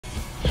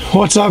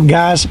What's up,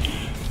 guys?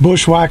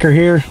 Bushwhacker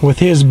here with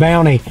his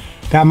bounty.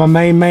 Got my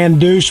main man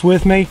Deuce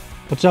with me.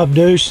 What's up,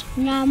 Deuce?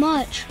 Not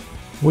much.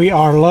 We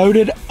are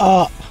loaded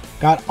up.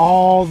 Got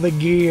all the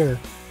gear.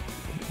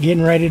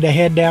 Getting ready to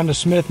head down to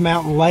Smith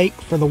Mountain Lake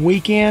for the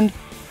weekend.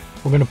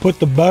 We're going to put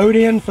the boat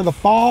in for the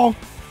fall.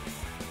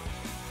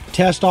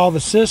 Test all the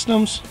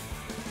systems.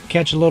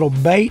 Catch a little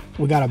bait.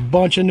 We got a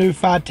bunch of new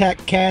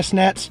Fitec cast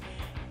nets.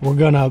 We're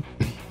going to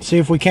see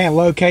if we can't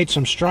locate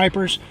some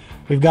stripers.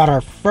 We've got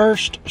our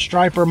first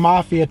Striper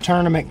Mafia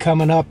tournament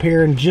coming up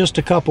here in just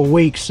a couple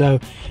weeks. So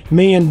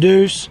me and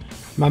Deuce,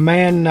 my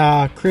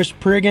man Chris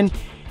Priggin,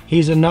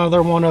 he's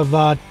another one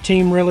of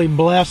Team Reely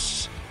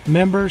Blessed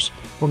members.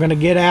 We're going to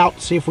get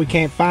out, see if we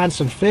can't find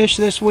some fish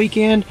this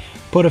weekend,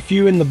 put a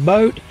few in the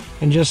boat,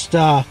 and just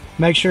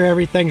make sure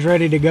everything's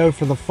ready to go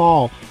for the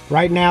fall.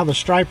 Right now the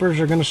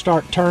stripers are going to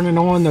start turning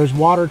on. Those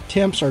water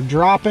temps are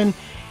dropping.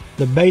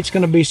 The bait's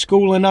going to be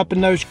schooling up in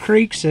those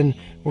creeks, and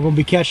we're going to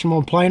be catching them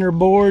on planer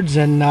boards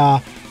and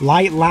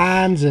light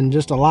lines and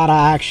just a lot of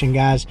action,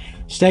 guys.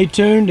 Stay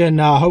tuned, and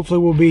hopefully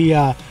we'll be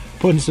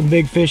putting some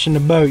big fish in the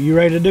boat. You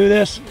ready to do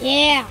this?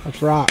 Yeah.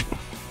 Let's rock.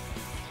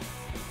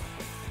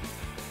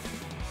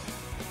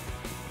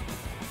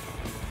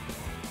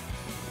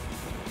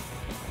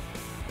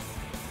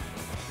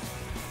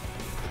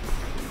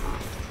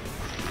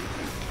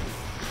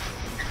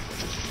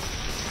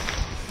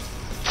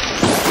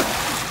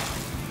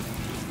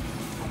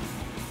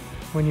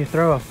 When you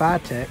throw a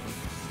Fitec.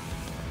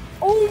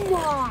 Oh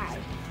my!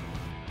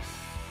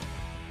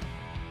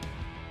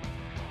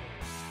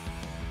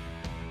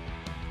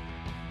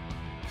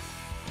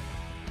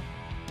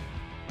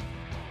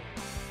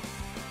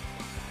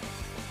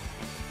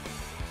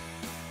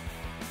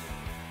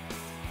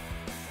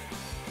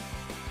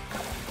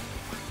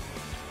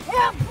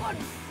 Yeah, buddy.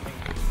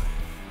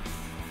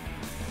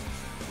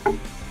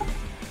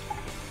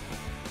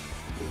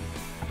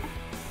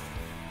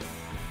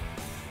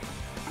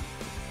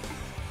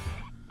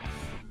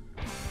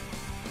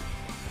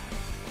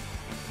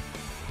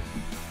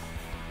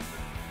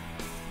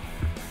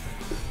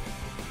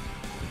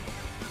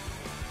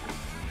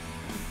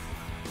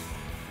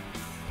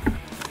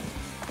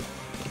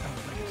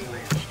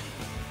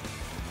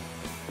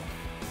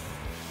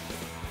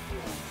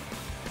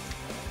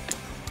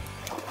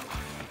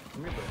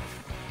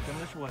 Come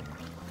this way.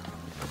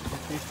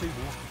 These two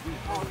boys.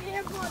 Oh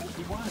yeah, buddy.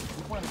 Keep one.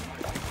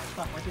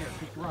 Stop right there.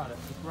 Keep your rod up.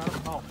 Keep your rod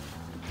up tall.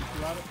 Keep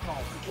your rod up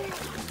tall. Here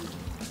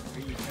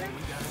you go.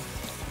 You got it.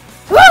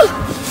 Woo!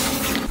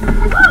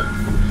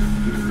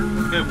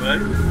 Good, bud.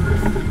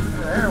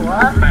 There,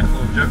 what? Fat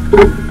little joke.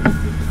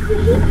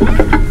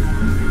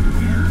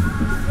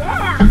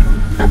 Yeah.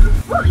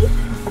 Look,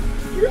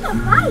 he's a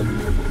fight.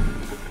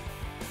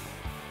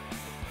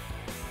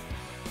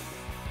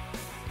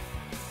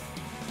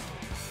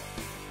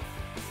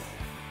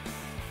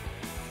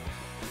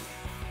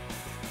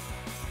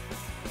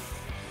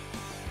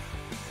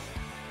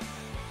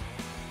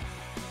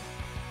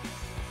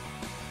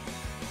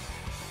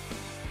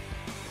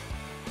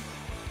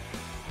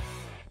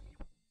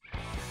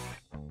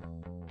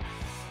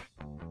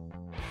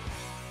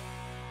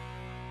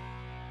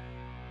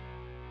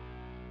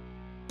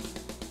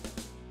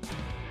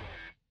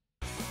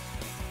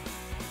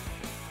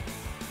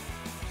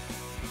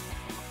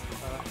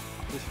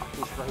 This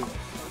right here.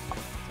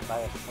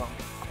 Bass or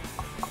something.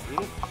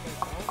 Get it?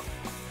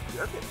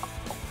 Jerk it.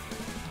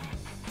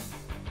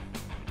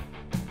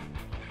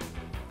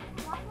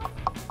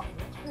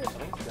 I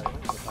think it's got a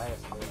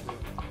bass there.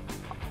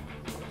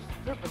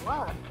 Tripping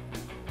line.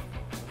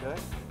 Okay.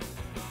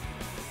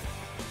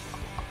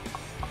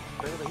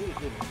 Barely hit it,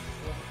 didn't it?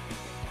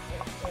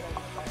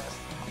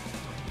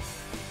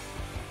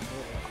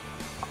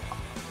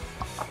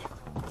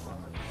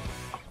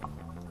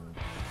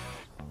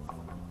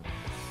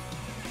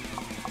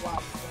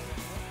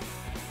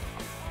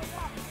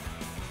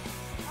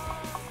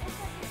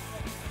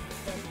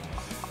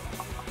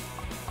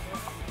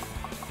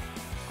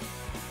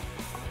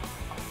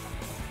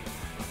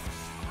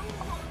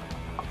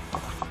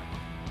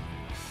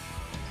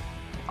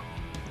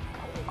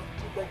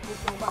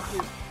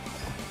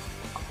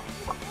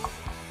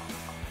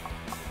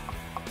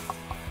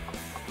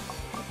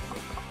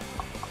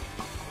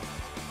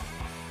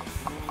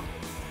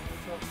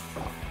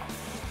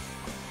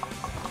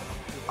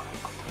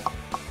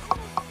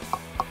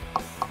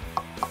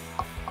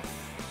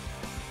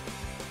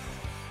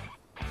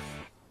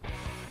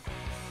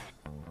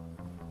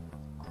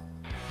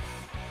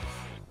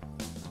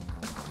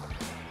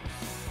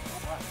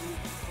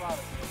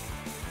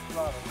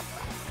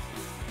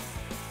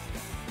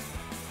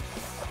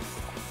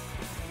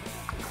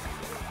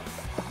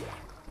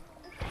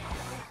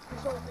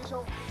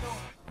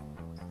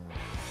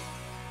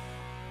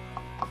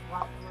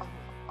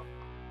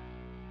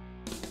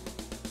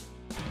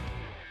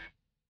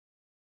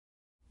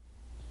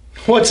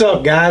 What's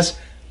up, guys?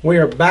 We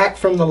are back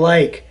from the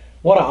lake.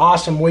 What an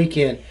awesome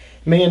weekend.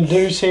 Me and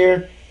Deuce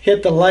here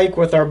hit the lake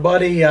with our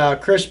buddy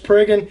Chris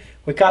Priggin.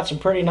 We caught some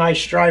pretty nice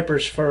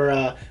stripers for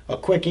a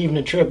quick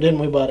evening trip, didn't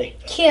we, buddy?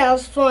 Yeah, it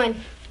was fun.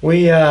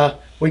 we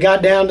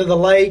got down to the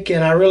lake,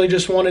 and I really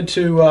just wanted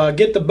to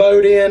get the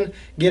boat in,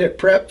 get it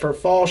prepped for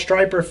fall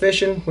striper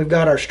fishing. We've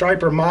got our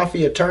Striper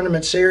Mafia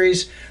Tournament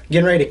Series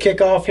getting ready to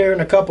kick off here in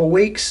a couple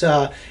weeks.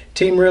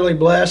 Team Reely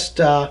Blessed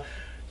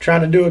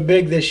trying to do it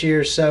big this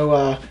year,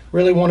 so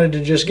really wanted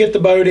to just get the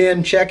boat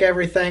in, check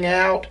everything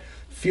out,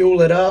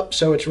 fuel it up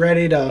so it's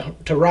ready to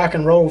rock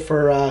and roll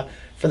for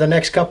the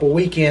next couple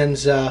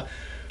weekends.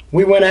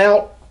 We went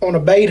out on a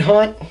bait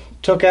hunt,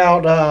 took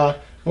out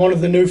one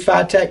of the new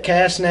Fitec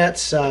cast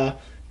nets,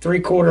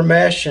 3/4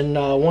 mesh, and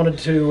wanted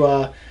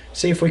to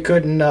see if we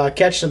couldn't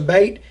catch some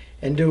bait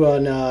and do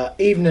an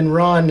evening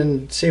run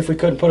and see if we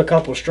couldn't put a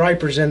couple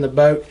stripers in the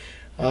boat.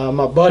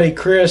 My buddy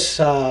Chris,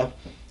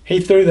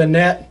 he threw the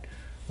net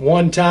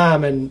one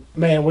time, and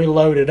man, we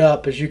loaded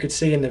up, as you could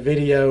see in the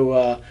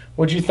video.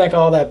 What'd you think of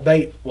all that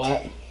bait,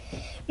 Wyatt?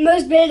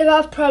 Most bait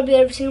I've probably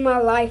ever seen in my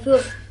life.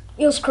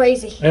 It was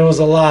crazy. It was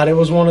a lot. It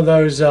was one of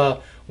those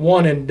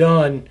one and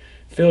done,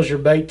 fills your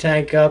bait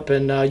tank up,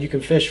 and you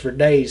can fish for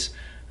days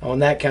on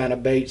that kind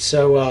of bait.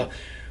 So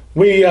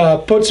we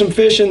put some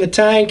fish in the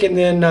tank, and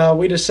then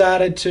we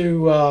decided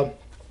to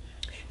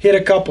hit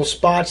a couple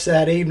spots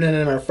that evening.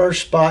 In our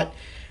first spot,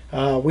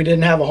 we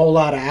didn't have a whole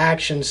lot of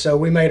action, so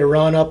we made a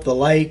run up the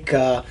lake,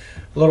 a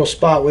little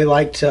spot we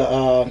like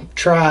to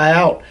try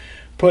out.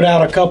 Put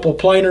out a couple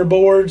planer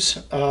boards,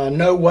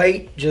 no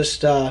weight,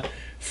 just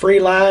free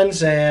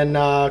lines and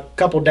a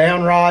couple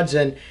down rods,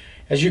 and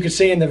as you can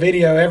see in the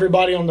video,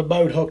 everybody on the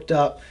boat hooked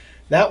up.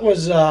 That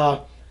was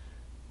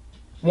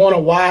one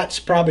of Wyatt's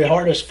probably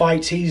hardest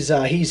fights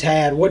he's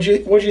had. What'd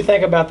you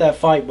think about that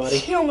fight, buddy?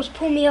 He almost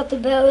pulled me out the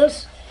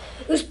boat.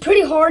 It was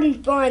pretty hard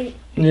and fun.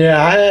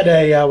 Yeah,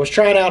 I was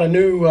trying out a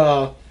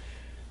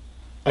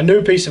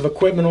new piece of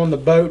equipment on the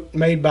boat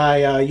made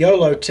by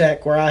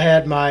YOLOtek, where I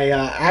had my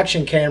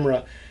action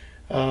camera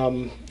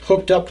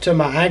hooked up to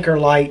my anchor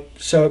light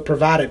so it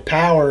provided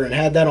power, and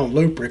had that on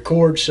loop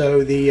record.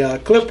 So the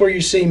clip where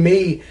you see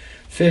me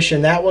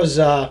fishing, that was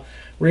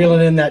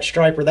reeling in that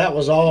striper, that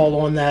was all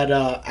on that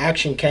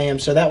action cam,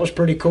 so that was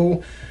pretty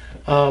cool.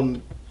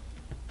 On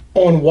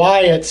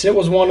Wyatt's, it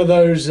was one of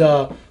those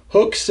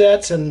hook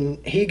sets,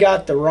 and he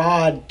got the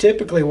rod.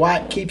 Typically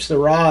Wyatt keeps the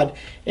rod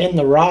in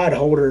the rod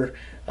holder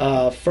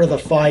for the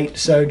fight,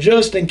 so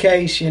just in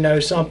case, you know,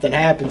 something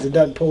happens, it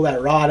doesn't pull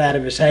that rod out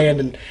of his hand.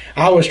 And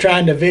I was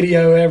trying to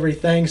video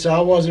everything, so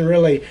I wasn't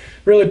really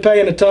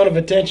paying a ton of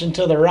attention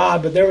to the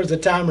rod, but there was a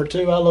time or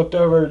two I looked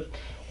over at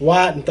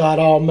Wyatt and thought,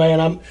 oh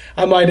man,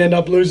 I might end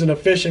up losing a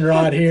fishing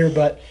rod here,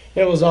 but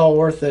it was all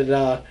worth it.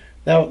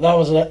 That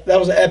was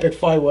an epic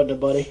fight, wasn't it,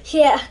 buddy?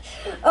 Yeah.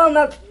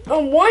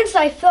 Once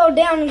I fell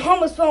down and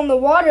almost fell in the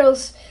water.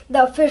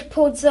 The fish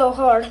pulled so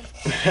hard.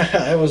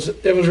 It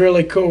was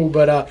really cool.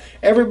 But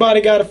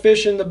everybody got a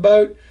fish in the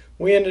boat.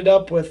 We ended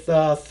up with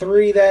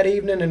 3 that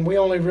evening, and we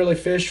only really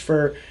fished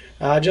for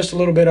just a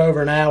little bit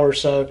over an hour.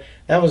 So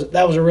that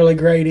was a really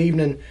great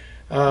evening.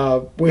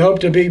 We hope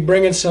to be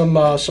bringing some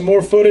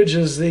more footage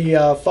as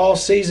the fall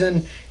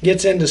season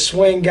gets into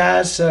swing,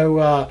 guys.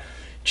 So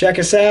check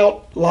us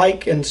out,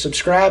 like and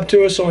subscribe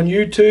to us on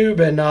YouTube,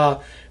 and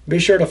be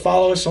sure to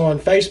follow us on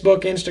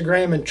Facebook,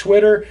 Instagram, and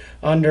Twitter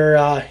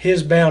under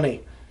His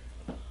Bounty.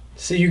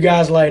 See you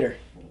guys later.